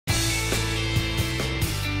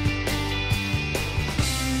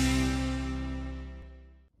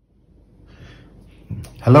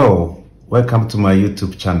Hello, welcome to my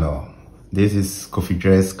YouTube channel. This is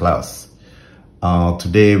Kofi's class.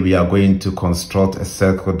 Today we are going to construct a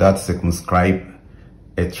circle that circumscribes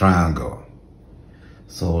a triangle.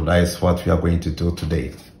 So that is what we are going to do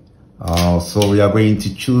today. So we are going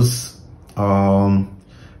to choose an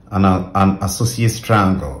associate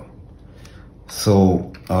triangle.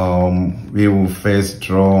 So we will first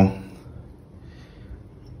draw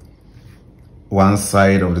one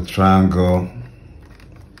side of the triangle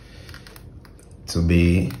to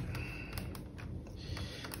be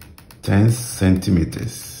 10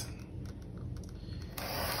 centimeters.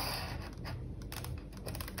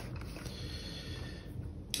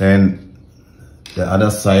 Then the other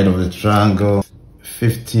side of the triangle,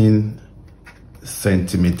 15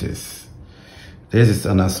 centimeters. This is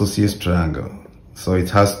an associate triangle, so it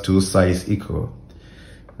has two sides equal.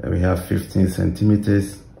 Then we have 15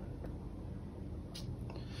 centimeters.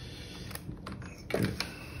 Okay.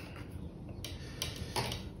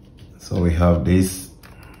 So we have this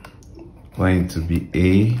going to be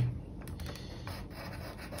A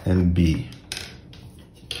and B.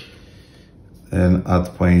 And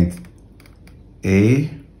at point A,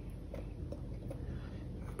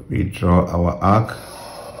 we draw our arc.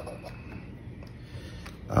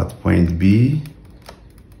 At point B,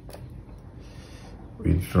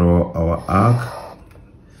 we draw our arc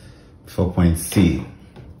for point C.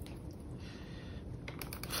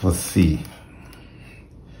 For C.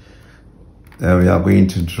 Then we are going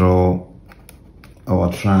to draw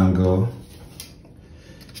our triangle.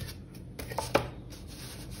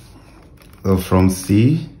 So from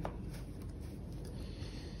C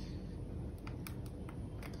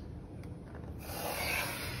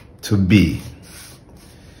to B.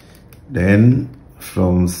 Then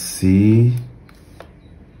from C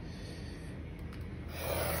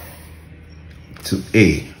to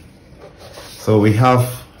A. So we have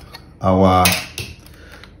our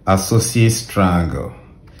associate triangle,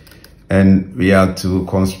 and we are to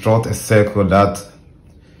construct a circle that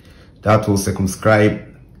will circumscribe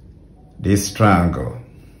this triangle.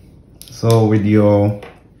 So with your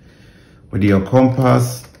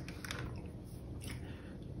compass,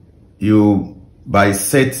 you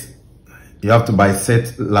have to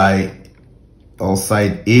bisect line or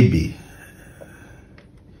side AB.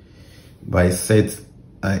 Bisect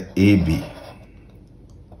AB.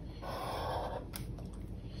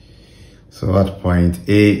 So at point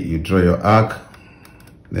A, you draw your arc.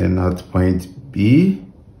 Then at point B,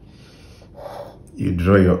 you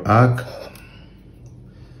draw your arc.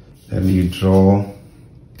 Then you draw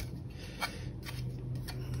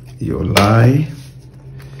your line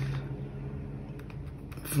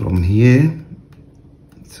from here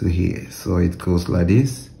to here. So it goes like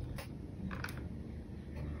this.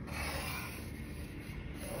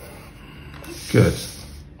 Good.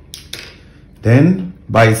 Then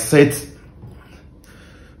bisect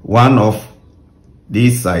one of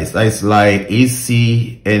these sides. That's like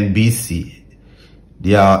AC and BC.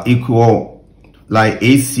 They are equal, like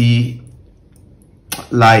AC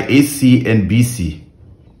and BC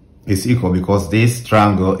is equal because this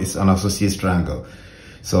triangle is an associate triangle.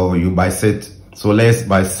 So you bisect. So let's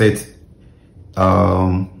bisect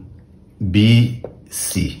BC.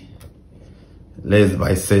 Let's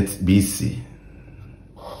bisect BC.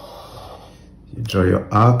 You draw your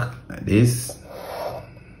arc like this.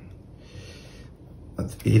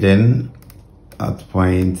 Then at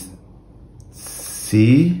point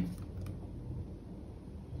C,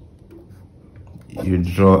 you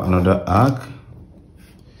draw another arc.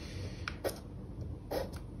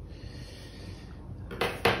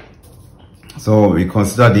 So we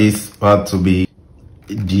consider this part to be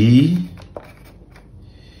D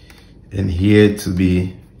and here to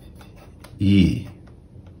be E.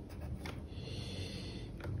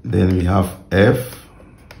 Then we have F.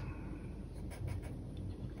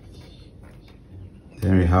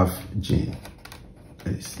 Then we have G.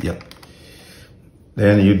 Yeah.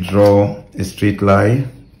 Then you draw a straight line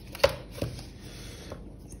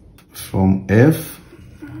from F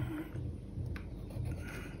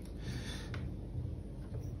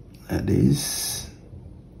like this.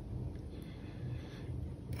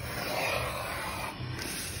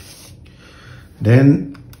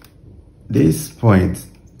 Then this point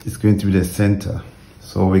is going to be the center.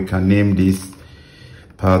 So we can name this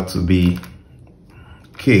part to be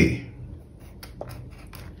K.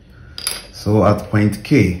 So at point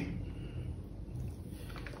K,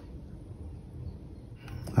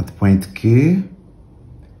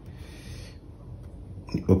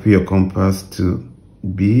 open your compass to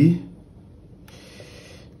B.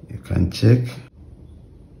 You can check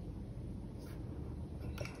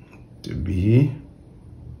to B.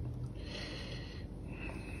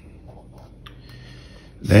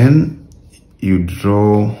 Then you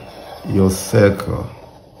draw your circle.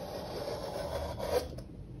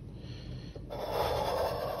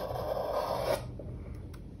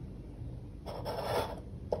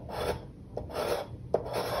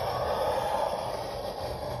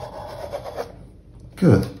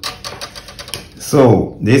 Good.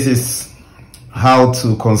 So this is how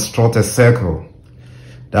to construct a circle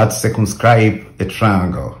that circumscribe a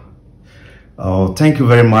triangle. Thank you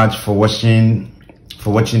very much for watching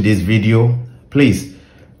this video. Please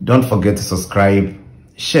don't forget to subscribe,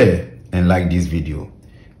 share, and like this video.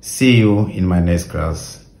 See you in my next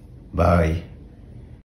class. Bye.